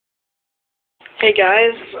Hey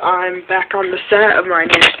guys, I'm back on the set of my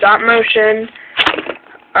new stop motion.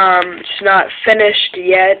 It's not finished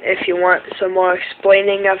yet. If you want some more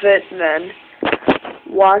explaining of it, then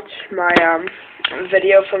watch my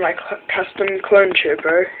video for my custom clone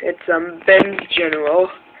trooper. It's Ben's General,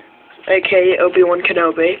 aka Obi-Wan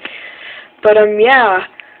Kenobi. But yeah,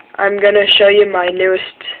 I'm gonna show you my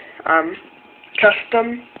newest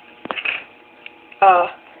custom.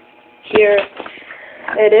 Here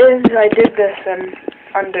it is. I did this in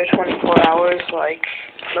under 24 hours, like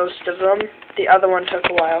most of them. The other one took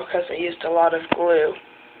a while because I used a lot of glue.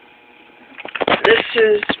 This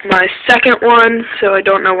is my second one, so I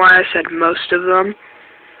don't know why I said most of them.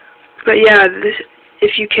 But yeah, this,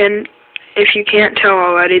 if you can't tell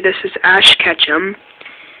already, this is Kechem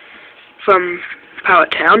from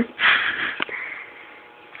Pallet Town.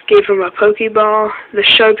 Gave him a Pokeball. The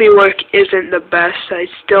Sharpie work isn't the best. I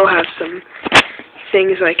still have some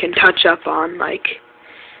things I can touch up on, like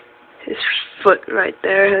his foot right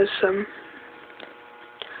there has some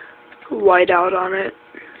white out on it.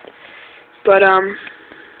 But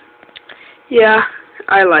yeah,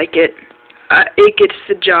 I like it. It gets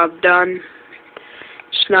the job done.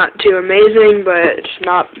 It's not too amazing, but it's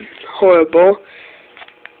not horrible.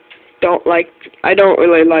 I don't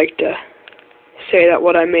really like to say that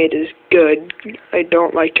what I made is good. I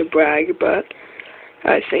don't like to brag, but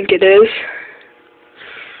I think it is.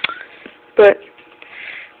 But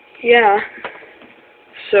yeah,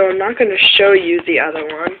 so I'm not going to show you the other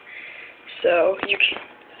one, so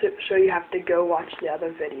you have to go watch the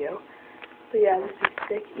other video. But yeah, this is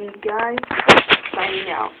Sick E Guy signing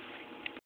out.